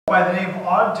By the name of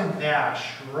Ogden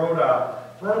Nash, who wrote a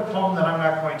poem that I'm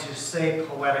not going to say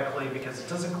poetically because it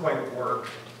doesn't quite work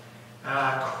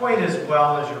quite as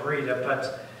well as you read it,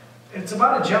 but it's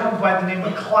about a gentleman by the name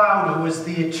of Cloud who was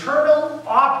the eternal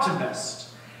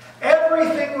optimist.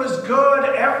 Everything was good,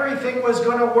 everything was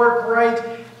going to work right,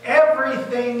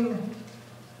 everything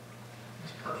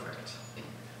was perfect.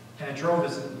 And it drove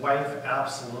his wife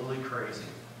absolutely crazy.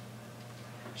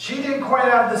 She didn't quite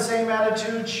have the same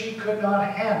attitude. She could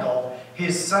not handle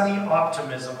his sunny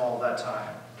optimism all that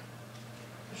time,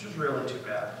 which was really too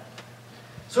bad.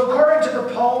 So according to the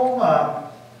poem,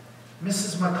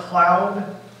 Mrs.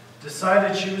 McLeod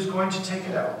decided she was going to take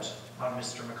it out on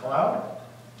Mr. McLeod.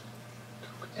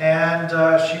 And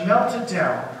she melted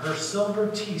down her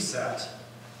silver tea set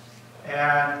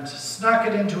and snuck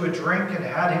it into a drink and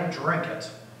had him drink it,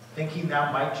 thinking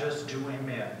that might just do him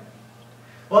in.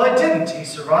 Well, it didn't. He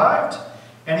survived,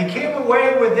 and he came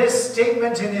away with this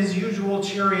statement in his usual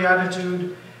cheery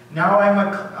attitude: "Now I'm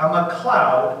a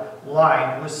cloud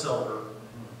lined with silver."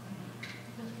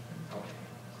 Okay.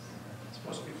 It's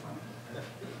supposed to be funny.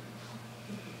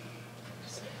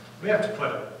 We have to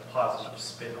put a positive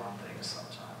spin on things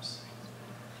sometimes.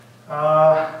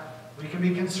 We can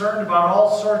be concerned about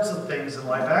all sorts of things in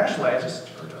life. Actually, I just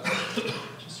heard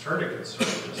a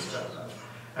concern.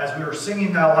 As we were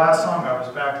singing that last song, I was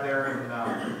back there,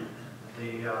 and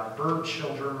the bird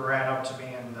children ran up to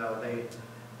me, and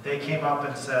they came up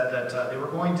and said that they were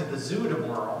going to the zoo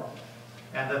tomorrow,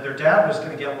 and that their dad was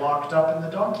going to get locked up in the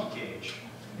donkey cage.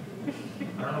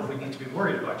 I don't know if we need to be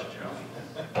worried about you,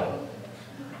 Jeff.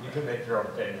 You can make your own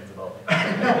opinions about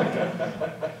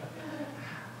it.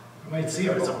 We might see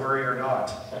if it's a worry or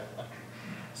not.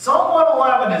 Psalm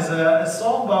 111 is a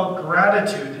psalm about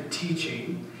gratitude and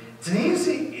teaching. It's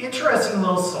an interesting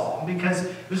little psalm because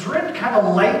it was written kind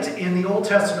of late in the Old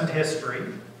Testament history.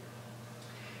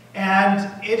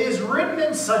 And it is written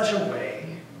in such a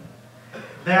way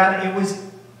that it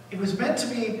was meant to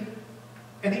be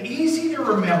an easy to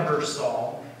remember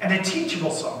psalm and a teachable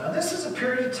psalm. Now this is a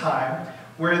period of time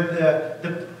where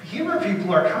the Hebrew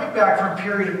people are coming back from a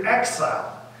period of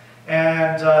exile.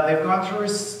 And they've gone through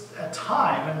a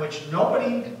time in which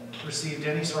nobody received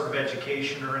any sort of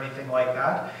education or anything like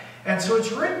that. And so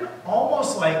it's written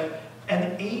almost like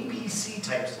an ABC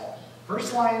type psalm.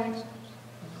 First line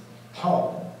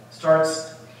poem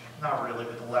starts not really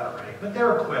with the letter A, but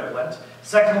they're equivalent.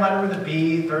 Second letter with a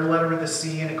B, third letter with a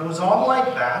C, and it goes on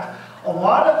like that. A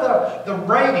lot of the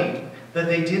writing that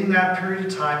they did in that period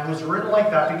of time was written like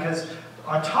that because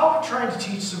on top of trying to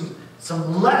teach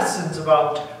some lessons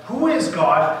about who is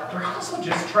God, they're also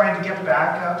just trying to get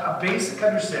back a basic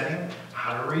understanding of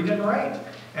how to read and write,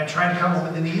 and trying to come up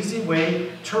with an easy way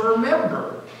to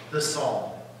remember the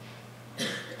psalm.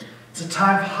 It's a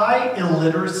time of high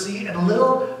illiteracy and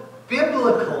little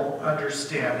biblical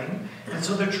understanding, and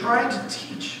so they're trying to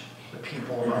teach the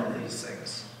people about these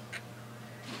things.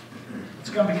 It's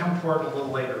going to become important a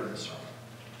little later in the sermon.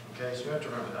 Okay, so you have to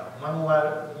remember that.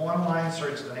 One line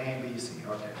starts with an A and B, C.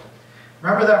 Okay.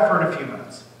 Remember that for a few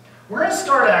minutes. We're going to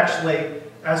start actually,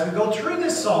 as we go through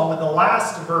this psalm, with the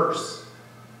last verse.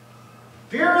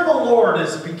 Fear of the Lord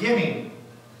is the beginning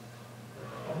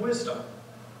of wisdom.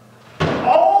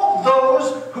 All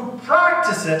those who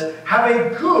practice it have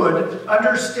a good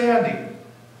understanding.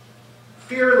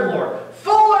 Fear of the Lord.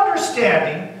 Full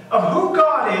understanding of who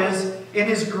God is in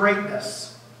His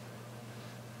greatness.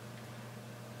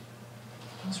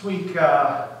 This week,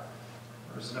 there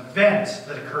was an event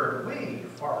that occurred way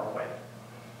far away.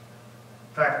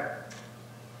 In fact,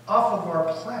 off of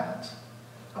our planet,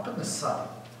 up in the sun,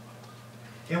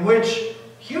 in which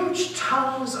huge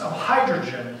tongues of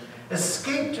hydrogen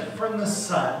escaped from the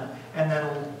sun, and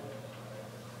then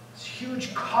this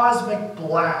huge cosmic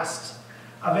blast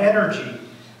of energy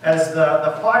as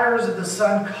the fires of the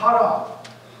sun caught up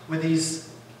with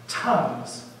these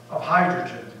tongues of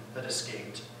hydrogen that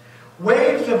escaped.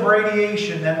 Waves of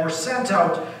radiation then were sent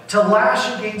out to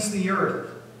lash against the earth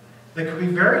that could be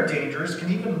very dangerous,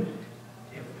 can even,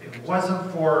 if it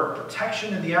wasn't for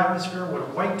protection in the atmosphere, would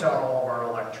have wiped out all of our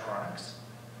electronics.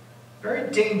 Very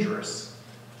dangerous,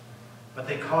 but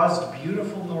they caused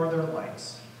beautiful northern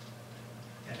lights.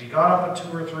 And if you got up at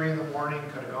 2 or 3 in the morning, you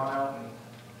could have gone out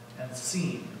and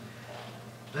seen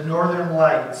the northern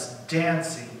lights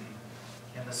dancing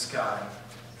in the sky.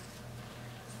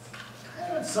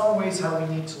 Kind of in some ways how we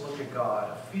need to look at God,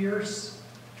 a fierce,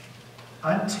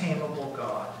 untamable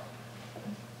God.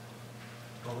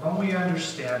 But when we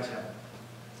understand Him,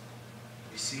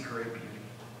 we see great beauty.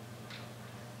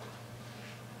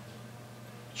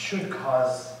 It should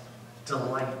cause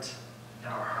delight in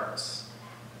our hearts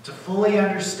to fully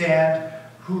understand,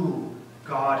 who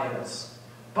God is.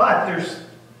 But there's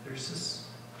this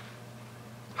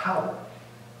power.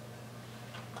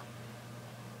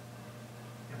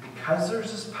 And because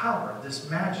there's this power, this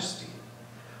majesty,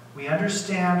 we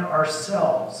understand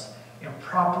ourselves in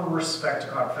proper respect to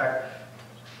God. In fact,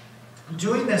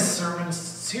 doing this sermon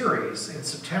series in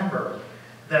September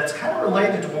that's kind of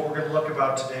related to what we're going to look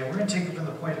about today, we're going to take it from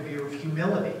the point of view of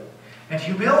humility. And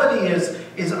humility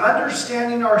is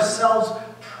understanding ourselves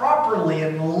properly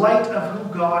in light of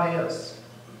who God is.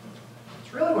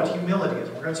 It's really what humility is.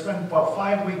 We're going to spend about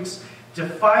 5 weeks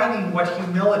defining what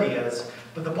humility is.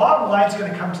 But the bottom line is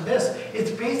going to come to this.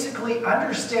 It's basically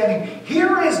understanding,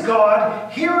 here is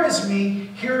God, here is me,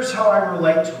 here's how I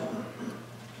relate to Him.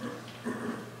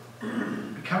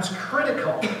 It becomes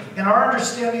critical in our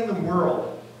understanding the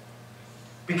world.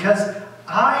 Because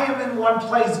I am in one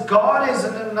place, God is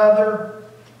in another.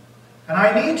 And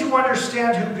I need to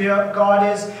understand who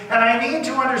God is. And I need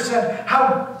to understand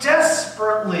how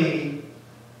desperately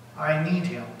I need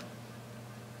Him.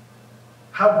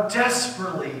 How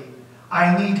desperately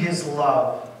I need His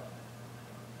love.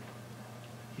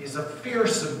 He is a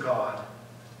fearsome God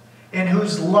in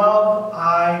whose love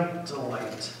I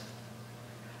delight.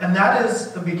 And that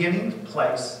is the beginning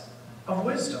place of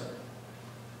wisdom.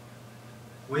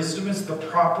 Wisdom is the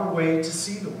proper way to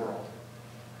see the world.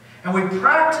 And we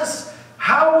practice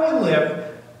how we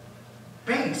live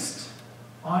based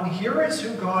on here is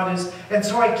who God is. And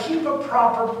so I keep a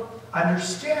proper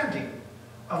understanding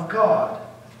of God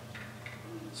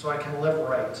so I can live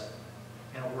right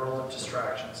in a world of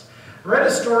distractions. I read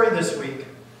a story this week.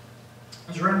 It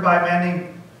was written by a man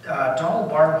named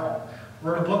Donald Barnholm. He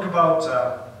wrote a book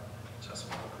about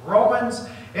Romans,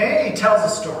 and he tells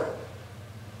a story.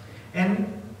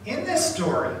 And in this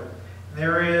story,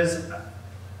 there is a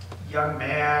young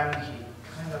man. He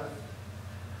kind of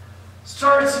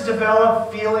starts to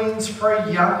develop feelings for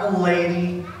a young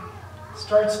lady.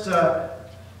 Starts to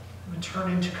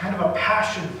turn into kind of a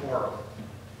passion for her.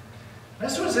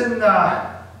 This was in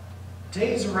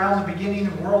days around the beginning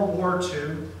of World War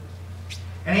II.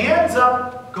 And he ends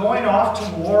up going off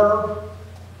to war.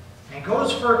 And he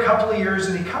goes for a couple of years,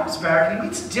 and he comes back, and he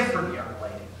meets a different young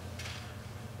lady.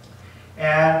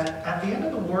 And at the end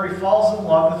of the war, he falls in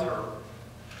love with her.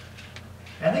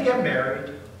 And they get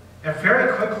married. And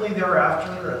very quickly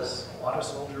thereafter, as a lot of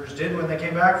soldiers did when they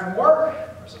came back from war,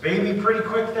 there was a baby pretty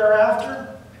quick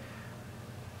thereafter.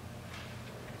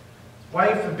 His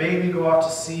wife and baby go off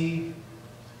to see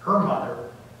her mother.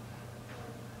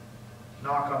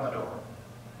 Knock on the door.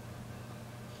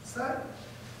 It's that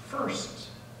first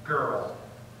girl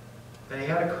that he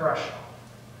had a crush on.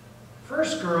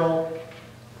 First girl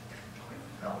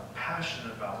he felt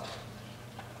passionate about.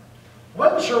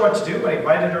 Wasn't sure what to do, but he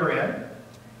invited her in.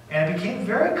 And it became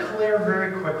very clear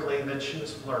very quickly that she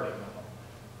was flirting with him.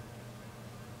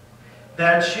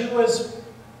 That she was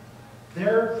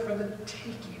there for the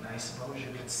taking, I suppose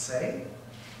you could say.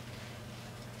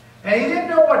 And he didn't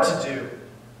know what to do.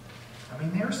 I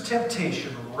mean, there's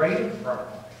temptation right in front of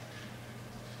him.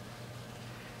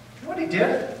 You know what he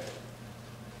did?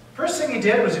 First thing he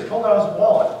did was he pulled out his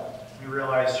wallet. He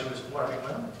realized she was flirting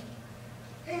with him.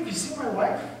 Hey, have you seen my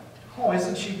wife? Oh,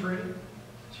 isn't she pretty? Isn't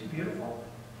she beautiful?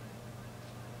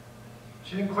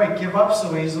 She didn't quite give up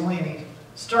so easily, and he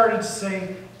started to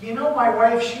say, you know, my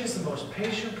wife, she is the most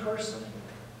patient person.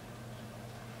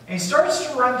 And he starts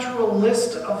to run through a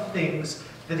list of things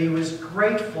that he was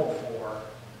grateful for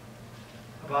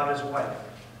about his wife.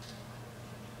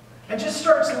 And just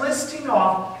starts listing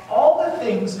off all the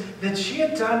things that she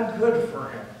had done good for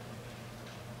him.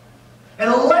 And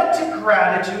it led to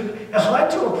gratitude, it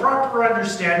led to a proper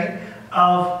understanding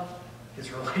of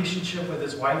his relationship with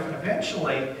his wife, and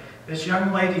eventually this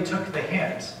young lady took the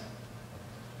hint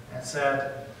and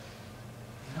said,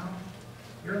 you know,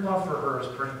 your love for her is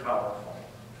pretty powerful.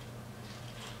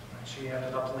 And she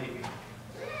ended up leaving.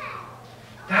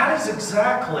 That is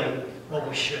exactly what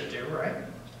we should do, right?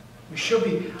 We should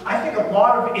be. I think a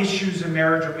lot of issues in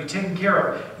marriage will be taken care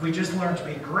of if we just learn to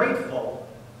be grateful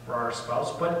for our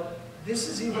spouse. But this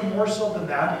is even more so than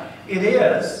that. It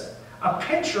is a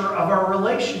picture of our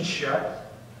relationship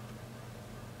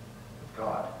with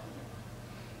God.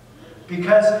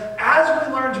 Because as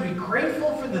we learn to be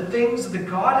grateful for the things that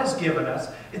God has given us,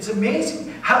 it's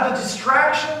amazing how the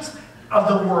distractions of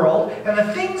the world and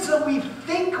the things that we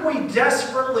think we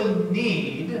desperately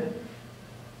need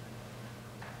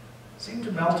seem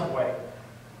to melt away.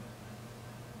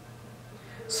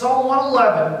 Psalm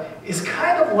 111 is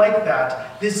kind of like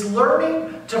that. This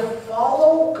learning to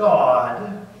follow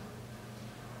God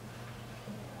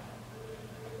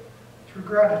through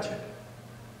gratitude,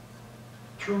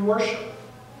 through worship,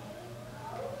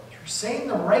 We're saying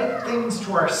the right things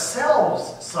to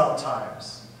ourselves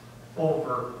sometimes,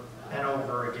 over and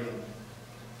over again.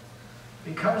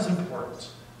 It becomes important.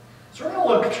 So we're going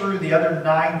to look through the other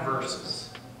 9 verses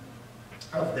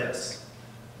of this.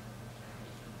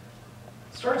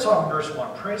 It starts off in verse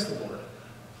 1. Praise the Lord.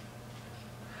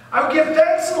 I will give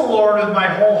thanks to the Lord with my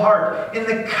whole heart, in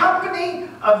the company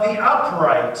of the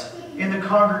upright in the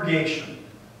congregation.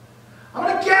 I'm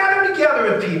going to gather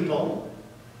together the people,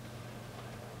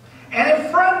 and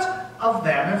in front of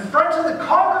them, in front of the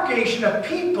congregation of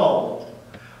people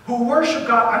who worship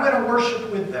God, I'm going to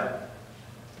worship with them.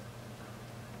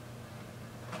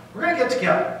 We're going to get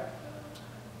together,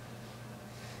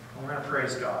 and we're going to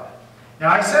praise God. Now,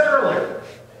 I said earlier,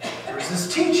 there's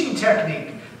this teaching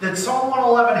technique that Psalm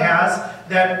 111 has,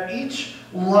 that each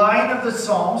line of the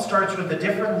psalm starts with a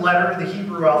different letter of the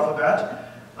Hebrew alphabet.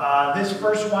 This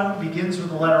first one begins with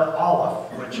the letter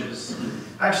Aleph, which is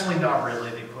actually not really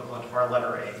the equivalent of our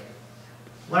letter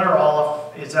A. Letter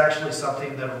Aleph is actually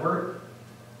something that we're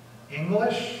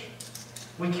English,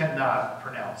 we cannot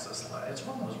pronounce this letter. It's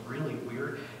one of those really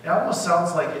weird, it almost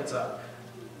sounds like it's a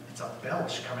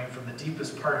belch coming from the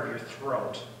deepest part of your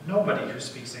throat. Nobody who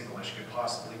speaks English could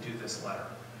possibly do this letter.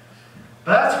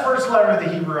 But that's the first letter of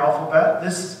the Hebrew alphabet.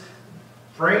 This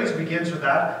phrase begins with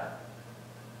that.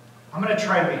 I'm going to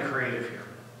try to be creative here.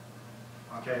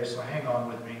 Okay, so hang on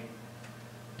with me.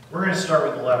 We're going to start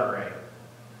with the letter A.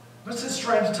 What's this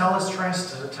trying to tell us? Trying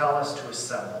to tell us to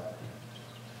assemble,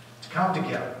 to come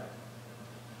together.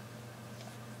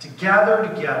 To gather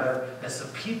together as the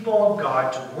people of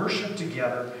God, to worship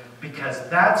together, because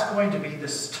that's going to be the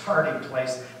starting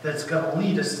place that's going to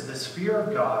lead us to this fear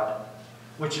of God,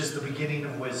 which is the beginning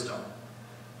of wisdom.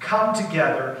 Come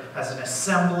together as an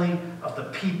assembly of the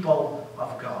people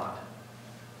of God.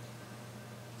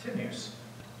 Continues.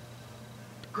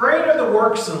 Great are the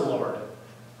works of the Lord,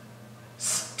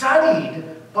 studied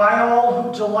by all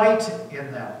who delight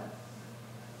in them.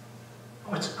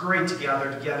 Oh, it's great to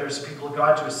gather together as people of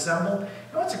God, to assemble.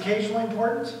 You know what's occasionally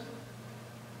important?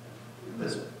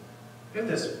 In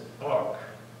this book,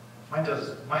 mine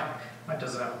doesn't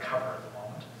have a cover at the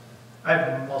moment. I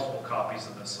have multiple copies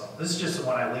of this, so this is just the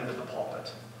one I leave at the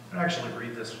pulpit. I don't actually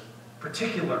read this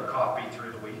particular copy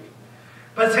through the week,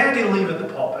 but it's handy to leave at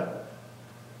the pulpit.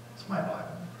 It's my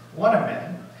Bible, one of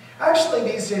many.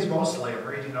 Actually, these days, mostly I'm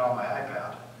reading it on my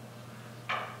iPad.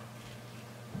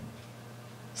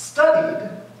 Studied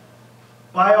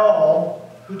by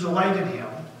all who delight in him.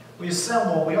 We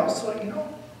assemble. We also,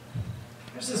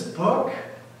 there's this book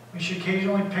we should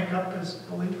occasionally pick up as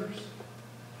believers.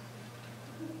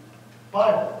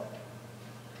 Bible.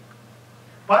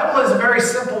 Bible is a very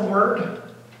simple word.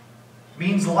 It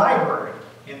means library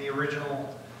in the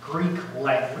original Greek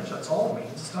language. That's all it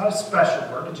means. It's not a special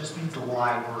word. It just means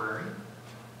library.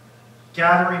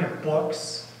 Gathering of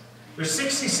books. There's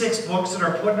 66 books that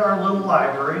are put in our little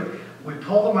library. We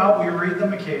pull them out. We read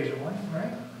them occasionally,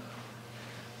 right?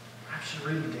 I should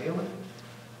read them daily.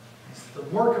 It's the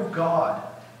work of God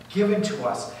given to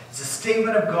us. It's a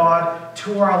statement of God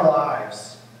to our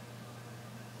lives.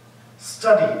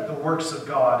 Study the works of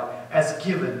God as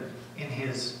given in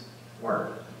His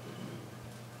Word.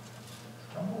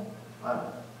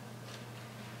 Bible.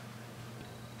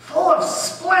 Full of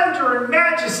splendor and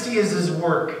majesty is His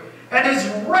work, and His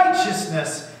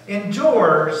righteousness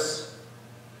endures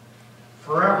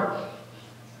forever.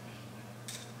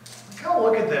 Kind of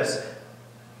look at this.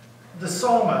 The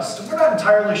psalmist, we're not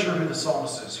entirely sure who the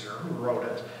psalmist is here, who wrote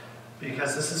it,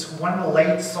 because this is one of the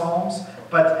late psalms,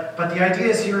 but the idea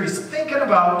is here he's thinking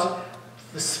about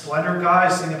the splendor of God,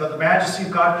 he's thinking about the majesty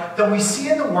of God that we see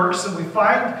in the works, that we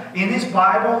find in His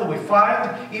Bible, that we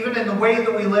find even in the way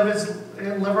that we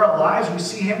live our lives. We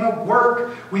see Him at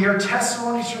work. We hear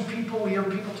testimonies from people. We hear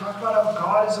people talk about how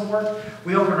God is at work.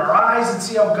 We open our eyes and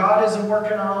see how God is at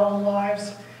work in our own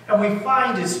lives. And we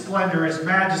find His splendor, His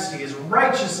majesty, His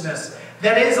righteousness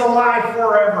that is alive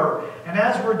forever. And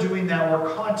as we're doing that,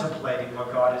 we're contemplating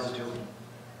what God is doing.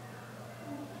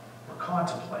 We're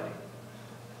contemplating.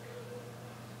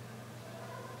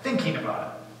 Thinking about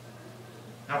it.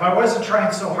 Now, if I wasn't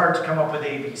trying so hard to come up with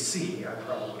ABC, I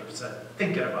probably would have said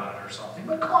thinking about it or something,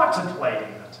 but contemplating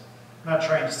it. I'm not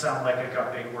trying to sound like I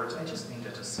got big words. I just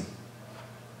needed to see.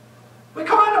 We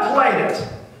contemplate it.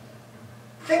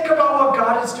 Think about what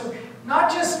God is doing.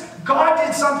 Not just God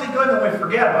did something good and then we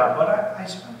forget about it, but I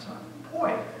spent time.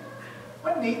 Boy,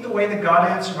 wasn't neat the way that God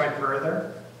answered my prayer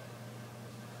there?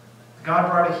 God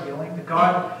brought a healing. That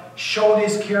God showed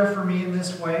His care for me in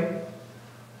this way.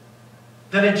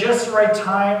 That at just the right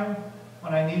time,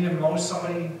 when I needed most,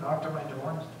 somebody knocked on my door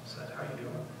and said, "How you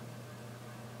doing?"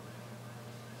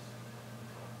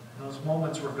 Those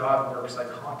moments where God works, I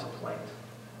contemplate.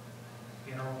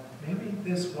 You know, maybe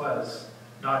this was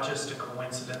not just a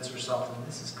coincidence or something.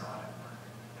 This is God at work.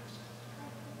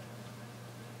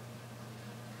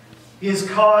 He has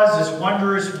caused His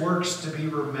wondrous works to be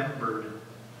remembered.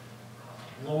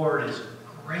 The Lord is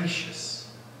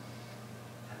gracious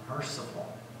and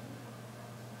merciful.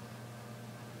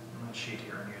 I'm on the sheet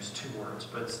here and use 2 words,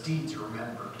 but it's deeds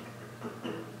remembered.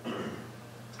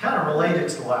 It's kind of related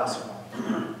to the last one.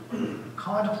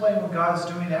 Contemplate what God's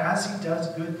doing. As He does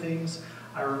good things,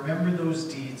 I remember those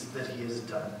deeds that He has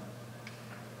done.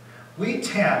 We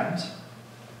tend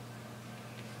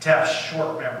to have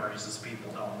short memories as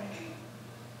people, don't we?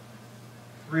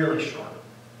 Really short.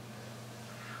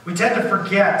 We tend to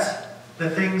forget the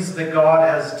things that God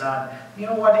has done. You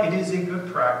know what? It is a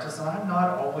good practice, and I'm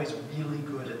not always really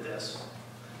good at this.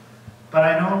 But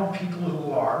I know people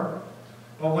who are.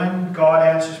 But when God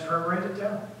answers prayer, write it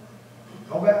down.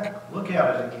 Go back. Look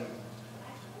at it again.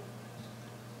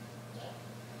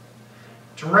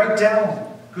 To write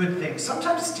down good things.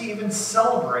 Sometimes to even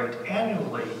celebrate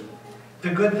annually the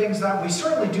good things that we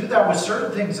certainly do that with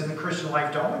certain things in the Christian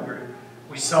life, don't we?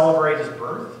 We celebrate His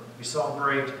birth. We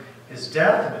celebrate His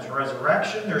death and His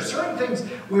resurrection. There are certain things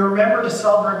we remember to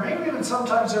celebrate. Maybe even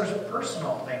sometimes there's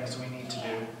personal things we need to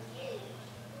do.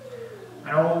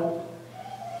 I know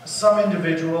some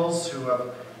individuals who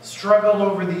have struggled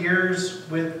over the years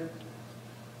with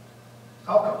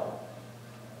alcohol.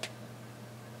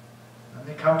 And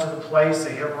they come to the place,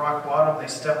 they hit rock bottom, they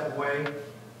step away.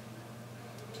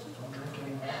 Don't drink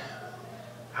anymore.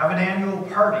 Have an annual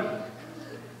party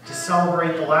to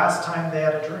celebrate the last time they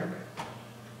had a drink.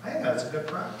 I think that's a good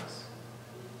practice.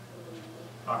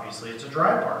 Obviously, it's a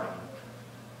dry party.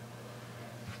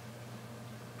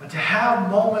 But to have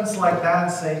moments like that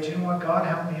and say, do you know what, God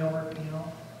help me over,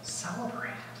 celebrate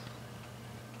it.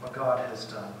 What God has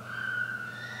done.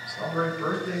 Celebrate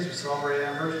birthdays, we celebrate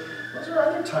anniversaries. Those are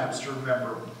other times to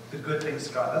remember the good things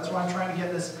of God. That's why I'm trying to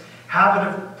get this habit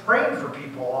of praying for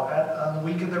people on the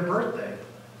week of their birthday.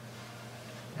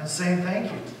 And saying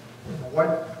thank you for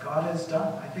what God has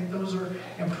done. I think those are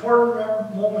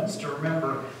important moments to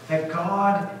remember that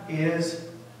God is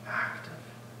active.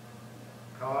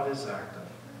 God is active.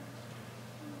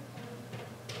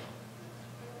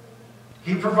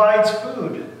 He provides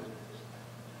food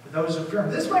for those who fear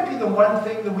Him. This might be the one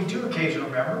thing that we do occasionally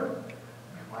remember.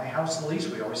 In my house, at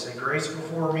least, we always say grace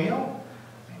before a meal.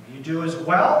 Maybe you do as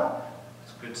well.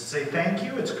 It's good to say thank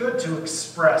you. It's good to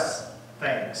express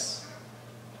thanks.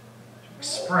 To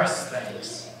express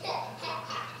thanks.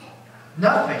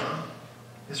 Nothing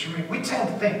is for me. We tend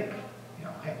to think,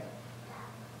 hey,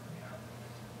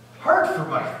 hard for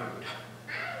my food.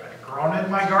 Grown it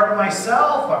in my garden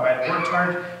myself. I might have worked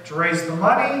hard to raise the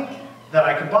money that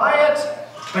I could buy it.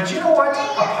 But you know what?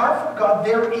 Apart from God,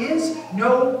 there is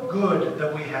no good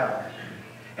that we have.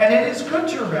 And it is good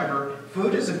to remember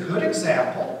food is a good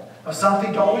example of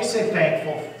something to always say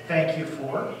thank you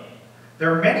for.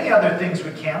 There are many other things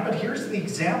we can, but here's the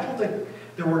example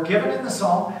that we're given in the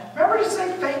psalm. Remember to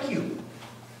say thank you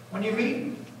when you've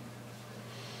eaten.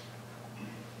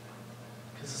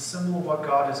 Because it's a symbol of what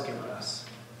God has given us.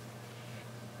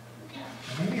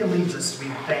 Maybe it leads us to be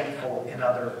thankful in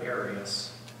other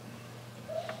areas.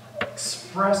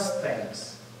 Express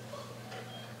thanks.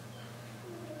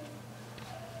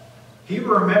 He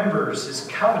remembers His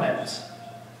covenant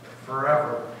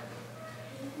forever.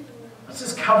 What's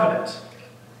His covenant?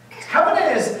 His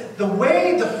covenant is the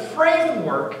way, the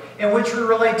framework in which we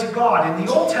relate to God. In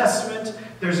the Old Testament,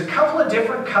 there's a couple of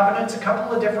different covenants, a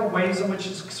couple of different ways in which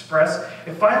it's expressed.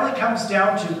 It finally comes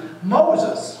down to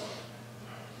Moses.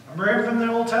 Remember him from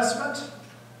the Old Testament?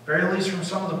 Very least from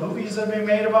some of the movies that have been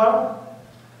made about him.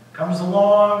 Comes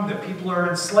along, the people are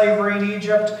in slavery in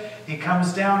Egypt. He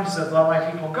comes down and says, let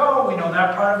my people go. We know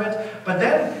that part of it. But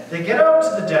then they get out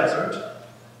to the desert.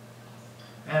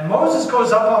 And Moses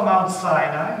goes up on Mount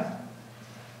Sinai.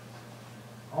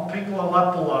 All people are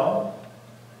left below.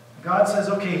 God says,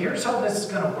 okay, here's how this is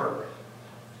going to work.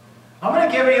 I'm going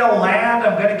to give you a land.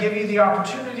 I'm going to give you the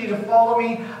opportunity to follow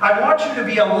me. I want you to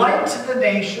be a light to the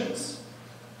nations.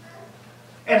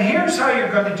 And here's how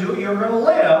you're going to do it. You're going to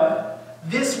live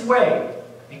this way.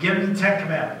 And give him the 10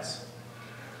 Commandments.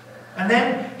 And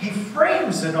then he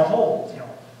frames in a whole,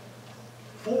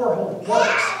 4 whole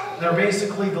books. They're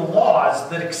basically the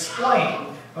laws that explain,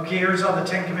 okay, here's how the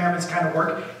 10 Commandments kind of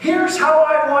work. Here's how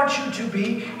I want you to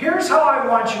be. Here's how I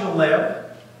want you to live.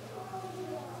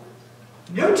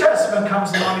 New Testament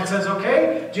comes along and says,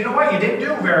 okay, do you know what? You didn't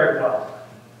do very well.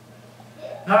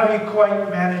 None of you quite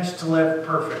managed to live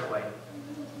perfectly.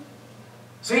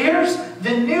 So here's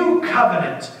the new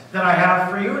covenant that I have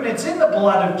for you, and it's in the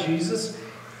blood of Jesus.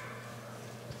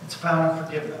 It's found in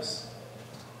forgiveness.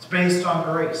 It's based on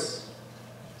grace.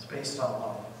 It's based on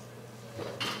love.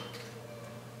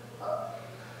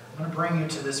 I'm going to bring you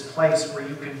to this place where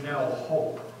you can know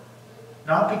hope.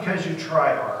 Not because you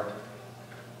try hard,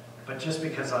 but just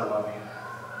because I love you.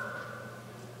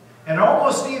 And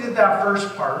almost needed that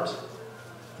first part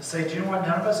to say, do you know what?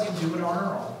 None of us can do it on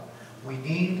our own. We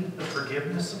need the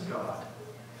forgiveness of God.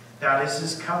 That is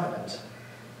His covenant.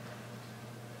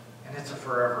 And it's a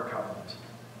forever covenant.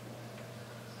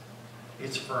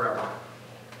 It's forever.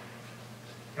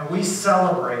 And we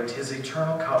celebrate His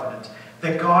eternal covenant,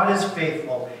 that God is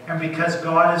faithful, and because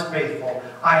God is faithful,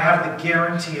 I have the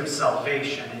guarantee of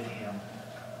salvation in Him.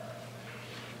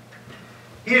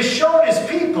 He has shown His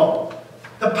people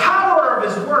the power of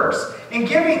His works in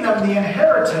giving them the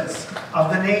inheritance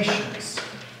of the nations.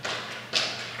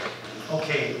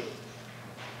 Okay,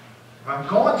 if I'm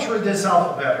going through this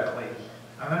alphabetically,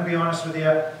 I'm going to be honest with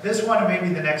you, this one and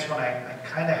maybe the next one, I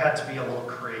kind of had to be a little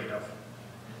creative.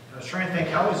 I was trying to think,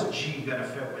 how is G going to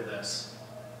fit with this?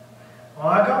 Well,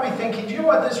 that got me thinking, do you know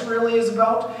what this really is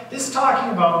about? This is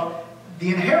talking about the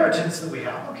inheritance that we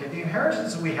have. Okay, the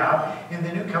inheritance that we have in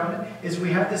the new covenant is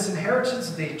we have this inheritance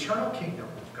of the eternal kingdom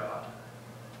of God.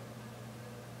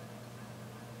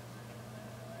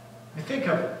 We think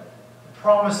of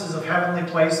promises of heavenly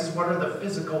places. What are the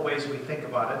physical ways we think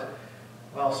about it?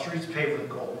 Well, streets paved with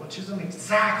gold, which isn't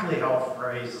exactly how it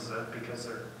phrases it, because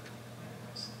they're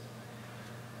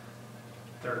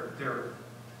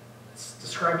it's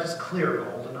described as clear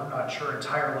gold, and I'm not sure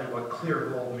entirely what clear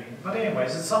gold means. But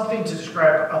anyways, it's something to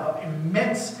describe of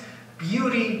immense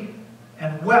beauty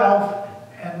and wealth,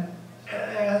 and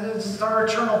it's our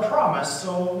eternal promise,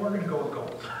 so we're going to go with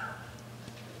gold.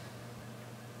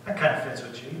 That kind of fits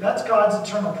with you. That's God's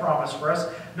eternal promise for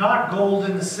us. Not gold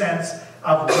in the sense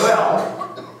of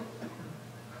wealth,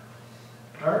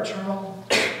 but our eternal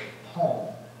home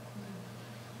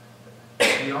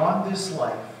beyond this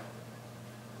life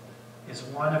is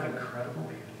one of incredible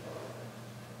beauty,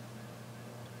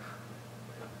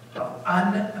 of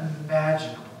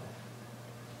unimaginable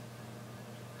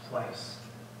place.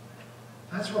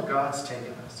 That's where God's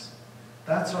taken us.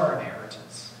 That's our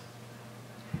inheritance.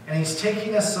 And He's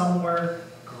taking us somewhere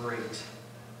great.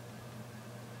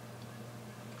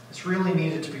 This really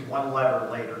needed to be one letter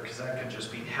later, because that could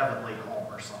just be heavenly home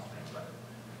or something, but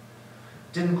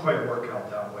it didn't quite work out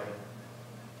that way.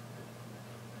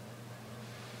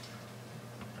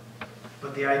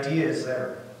 But the idea is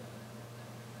there.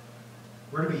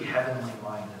 We're to be heavenly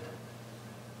minded.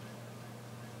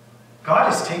 God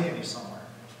has taken you somewhere.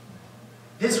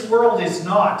 This world is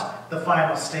not the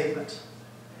final statement.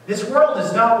 This world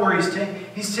is not where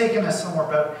He's taken us somewhere,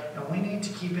 but and we need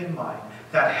to keep in mind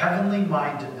that heavenly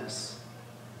mindedness,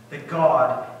 that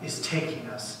God is taking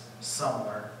us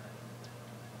somewhere.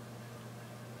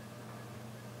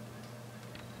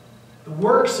 The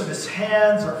works of His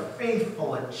hands are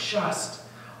faithful and just.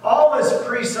 All His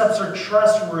precepts are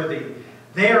trustworthy.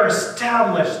 They are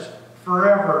established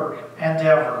forever and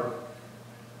ever.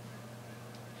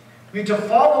 We need to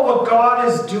follow what God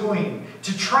is doing,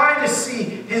 to try to see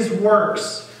His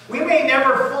works. We may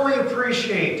never fully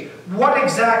appreciate what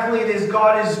exactly it is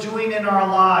God is doing in our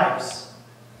lives,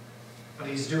 but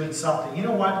He's doing something. You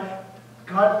know what?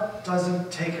 God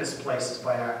doesn't take us places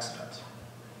by accident.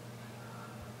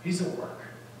 He's at work.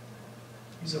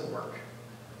 He's at work.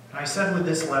 And I said with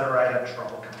this letter I had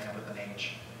trouble coming up with an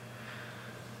H.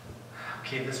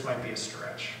 Okay, this might be a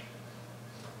stretch.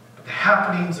 But the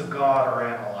happenings of God are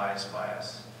analyzed by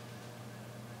us.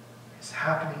 His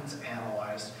happenings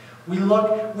analyzed. We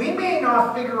may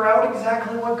not figure out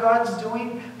exactly what God's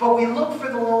doing, but we look for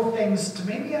the little things to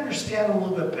maybe understand a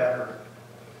little bit better.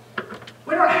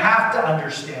 We don't have to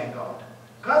understand God.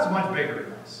 God's much bigger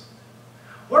than us.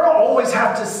 We don't always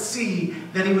have to see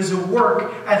that He was at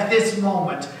work at this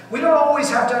moment. We don't always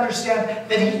have to understand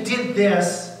that He did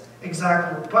this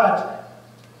exactly. But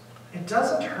it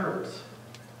doesn't hurt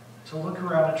to look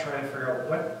around and try to figure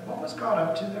out what was God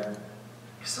up to there.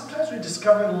 Because sometimes we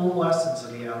discover the little lessons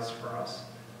that He has for us.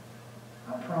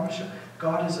 I promise you,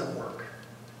 God is at work.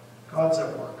 God's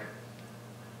at work.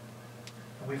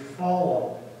 And we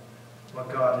follow what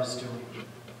God is doing.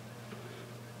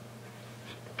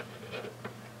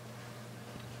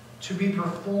 To be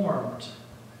performed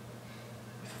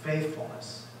with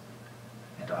faithfulness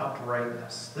and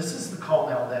uprightness. This is the call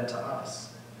now then to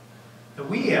us. That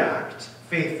we act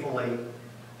faithfully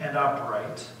and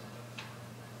upright.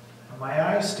 And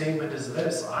my I statement is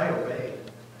this: I obey.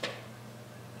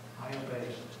 I obey.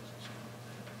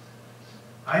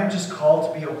 I am just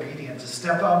called to be obedient, to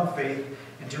step out in faith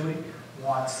and do what He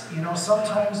wants. You know,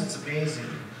 sometimes it's amazing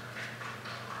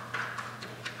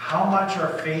how much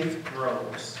our faith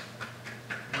grows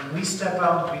when we step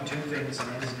out and we do things in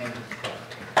His name.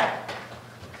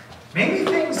 Maybe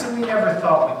things that we never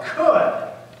thought we could.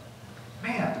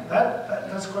 Man,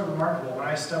 that's quite remarkable. When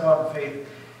I step out in faith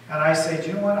and I say, do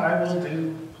you know what, I will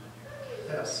do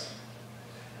this.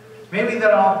 Maybe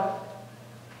that I'll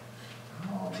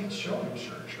teach children's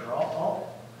church,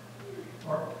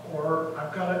 or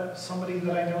I've got somebody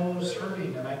that I know is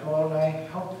hurting and I go out and I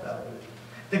help them.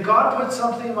 That God put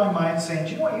something in my mind saying,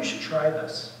 do you know what, you should try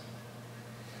this.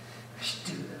 I should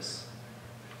do this.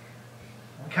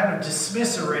 We kind of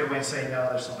dismiss it right away and say, no,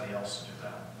 there's somebody else to do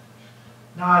that.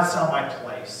 No, it's not my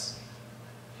place.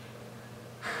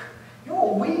 You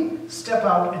know, when we step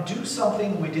out and do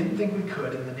something we didn't think we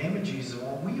could in the name of Jesus,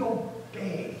 when we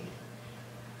obey,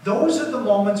 those are the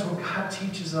moments when God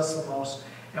teaches us the most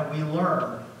and we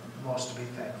learn the most to be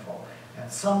thankful.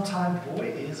 And sometimes, boy,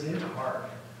 is it hard.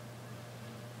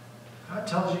 God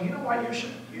tells you, you know what,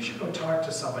 you should go talk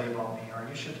to somebody about me, or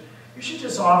you should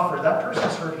just offer, that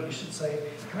person's hurting, you should say,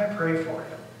 can I pray for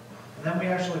you? And then we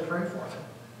actually pray for them.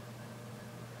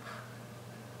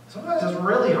 Sometimes it's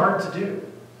really hard to do.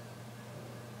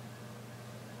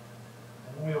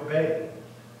 And when we obey,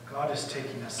 God is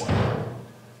taking us there.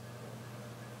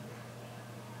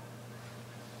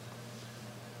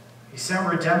 He sent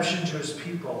redemption to His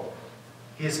people.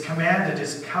 He has commanded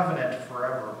His covenant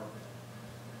forever.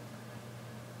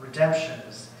 Redemption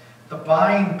is the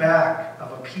buying back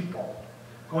of a people.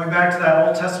 Going back to that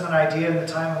Old Testament idea in the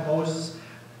time of Moses,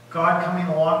 God coming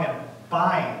along and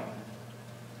buying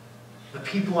the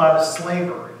people out of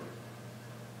slavery.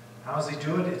 How does He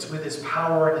do it? It's with His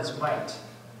power and His might.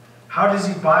 How does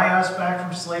He buy us back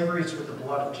from slavery? It's with the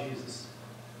blood of Jesus.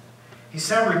 He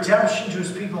sent redemption to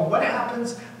His people. And what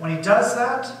happens when He does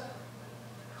that?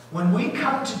 When we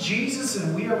come to Jesus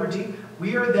and we are redeemed,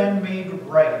 we are then made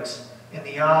right in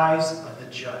the eyes of the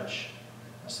judge.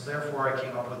 So therefore I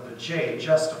came up with the J,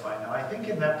 justify. Now I think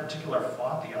in that particular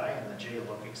font, the I and the J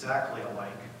look exactly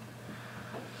alike.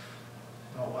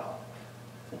 Oh well.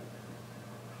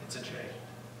 It's a J.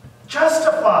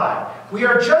 Justify. We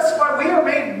are justified. We are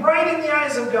made right in the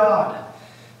eyes of God.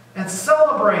 And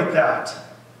celebrate that.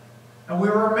 And we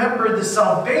remember the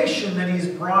salvation that He's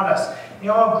brought us. You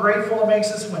know how grateful it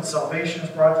makes us when salvation is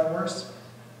brought for us?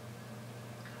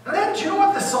 And then, do you know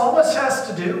what the psalmist has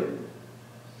to do?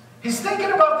 He's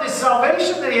thinking about this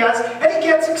salvation that he has, and he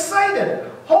gets excited.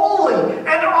 Holy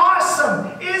and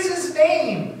awesome is His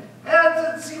name.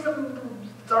 And it's even,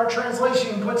 our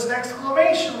translation puts an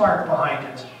exclamation mark behind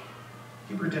it.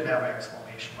 Hebrew didn't have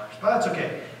exclamation marks, but that's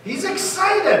okay. He's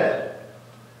excited.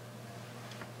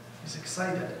 He's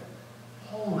excited.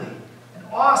 Holy and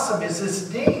awesome is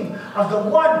His name of the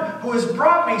one who has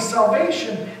brought me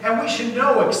salvation, and we should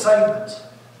know excitement.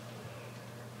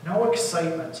 No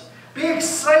excitement. Be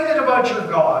excited about your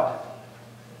God.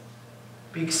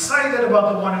 Be excited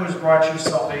about the one who has brought you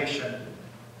salvation.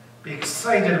 Be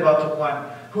excited about the one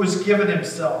who has given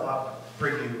Himself up for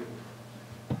you.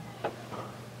 And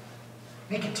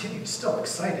He continues still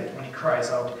excited when He cries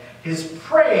out, His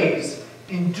praise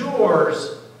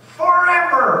endures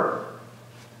forever.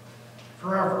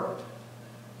 Forever.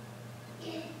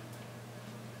 Okay.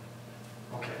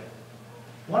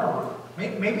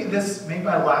 Maybe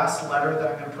my last letter that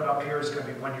I'm going to put up here is going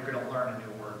to be when you're going to learn a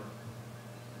new word.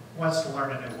 Who wants to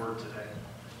learn a new word today?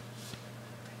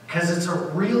 Because it's a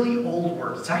really old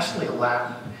word. It's actually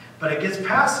Latin, but it gets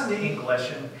passed into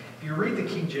English. And if you read the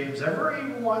King James,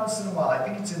 every once in a while, I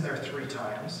think it's in there 3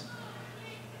 times,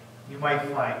 you might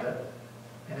find it.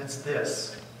 And it's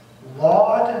this: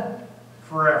 laud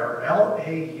forever.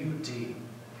 L-A-U-D.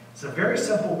 It's a very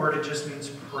simple word. It just means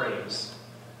praise.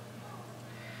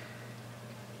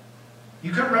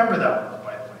 You can remember that word,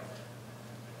 by the way.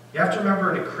 You have to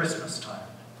remember it at Christmas time.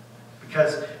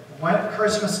 Because when at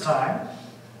Christmas time,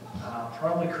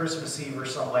 probably Christmas Eve or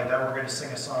something like that, we're going to sing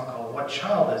a song called What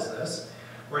Child Is This?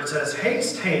 Where it says,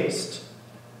 haste, haste,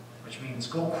 which means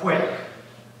go quick,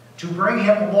 to bring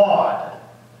Him laud,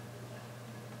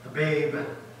 the babe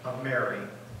of Mary.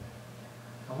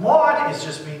 And laud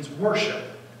just means worship.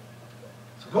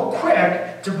 So go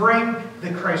quick to bring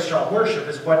the Christ child. Worship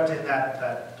is what in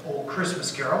that old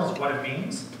Christmas carol is what it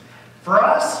means. For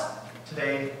us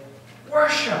today,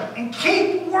 worship and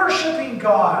keep worshiping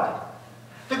God.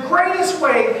 The greatest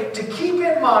way to keep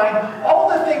in mind all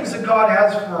the things that God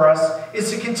has for us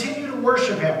is to continue to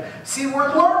worship Him. See,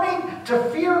 we're learning to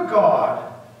fear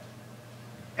God.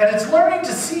 And it's learning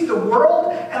to see the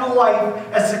world and life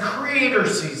as the Creator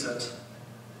sees it.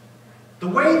 The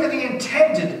way that He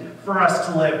intended for us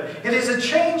to live. It is a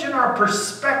change in our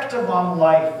perspective on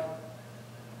life.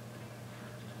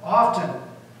 Often,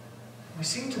 we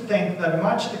seem to think that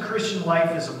much of the Christian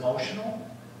life is emotional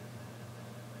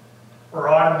or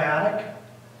automatic.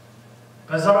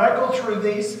 But as I go through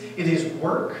these, it is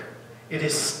work, it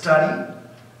is study,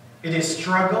 it is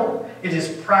struggle, it is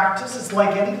practice. It's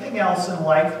like anything else in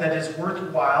life that is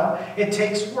worthwhile. It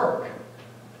takes work.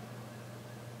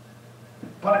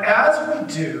 But as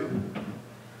we do,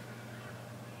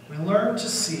 we learn to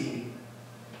see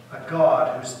a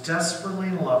God who's desperately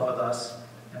in love with us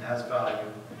and has value.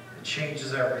 It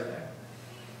changes everything.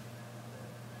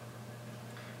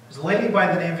 There's a lady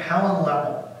by the name of Helen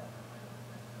Lemmel.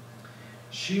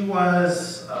 She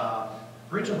was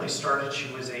originally started,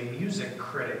 she was a music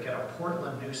critic at a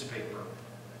Portland newspaper.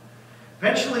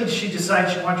 Eventually, she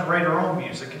decided she wanted to write her own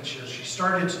music, and she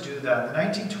started to do that. In the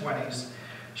 1920s,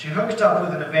 she hooked up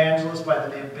with an evangelist by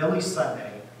the name of Billy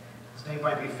Sunday. His name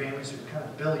might be famous, he was kind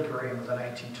of Billy Graham of the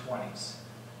 1920s.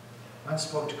 Man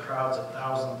spoke to crowds of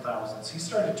thousands and thousands.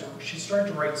 She started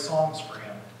to write songs for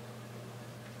him.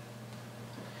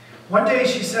 One day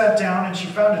she sat down and she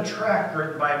found a tract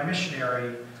written by a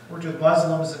missionary who worked with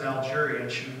Muslims in Algeria,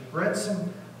 and she read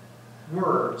some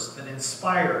words that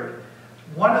inspired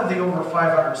one of the over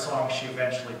 500 songs she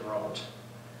eventually wrote.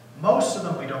 Most of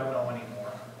them we don't know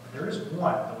anymore. There is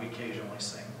one that we occasionally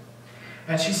sing.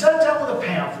 And she sat down with a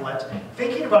pamphlet,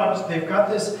 thinking about, they've got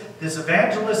this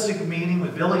evangelistic meeting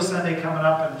with Billy Sunday coming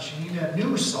up, and she needed a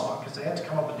new song, because they had to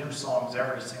come up with new songs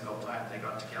every single time they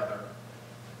got together.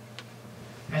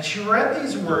 And she read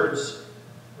these words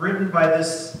written by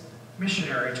this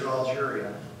missionary to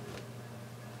Algeria.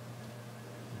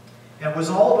 And it was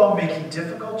all about making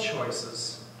difficult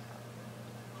choices.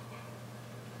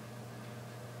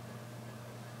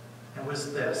 It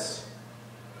was this: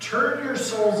 turn your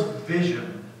soul's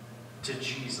vision to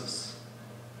Jesus.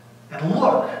 And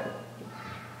look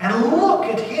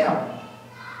at Him.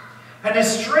 And a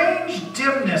strange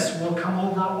dimness will come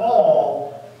over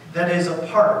all that is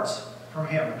apart from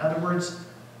Him. In other words,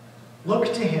 look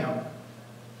to Him,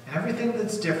 and everything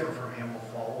that's different from Him will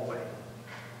fall away.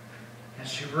 And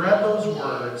she read those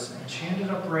words, and she ended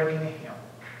up writing a hymn.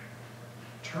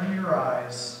 Turn your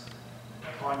eyes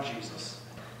upon Jesus.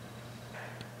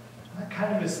 And that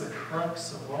kind of is the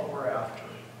crux of what we're after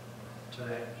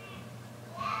today.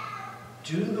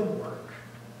 Do the work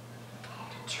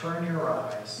to turn your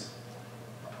eyes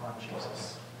upon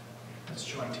Jesus. Let's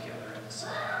join together in this.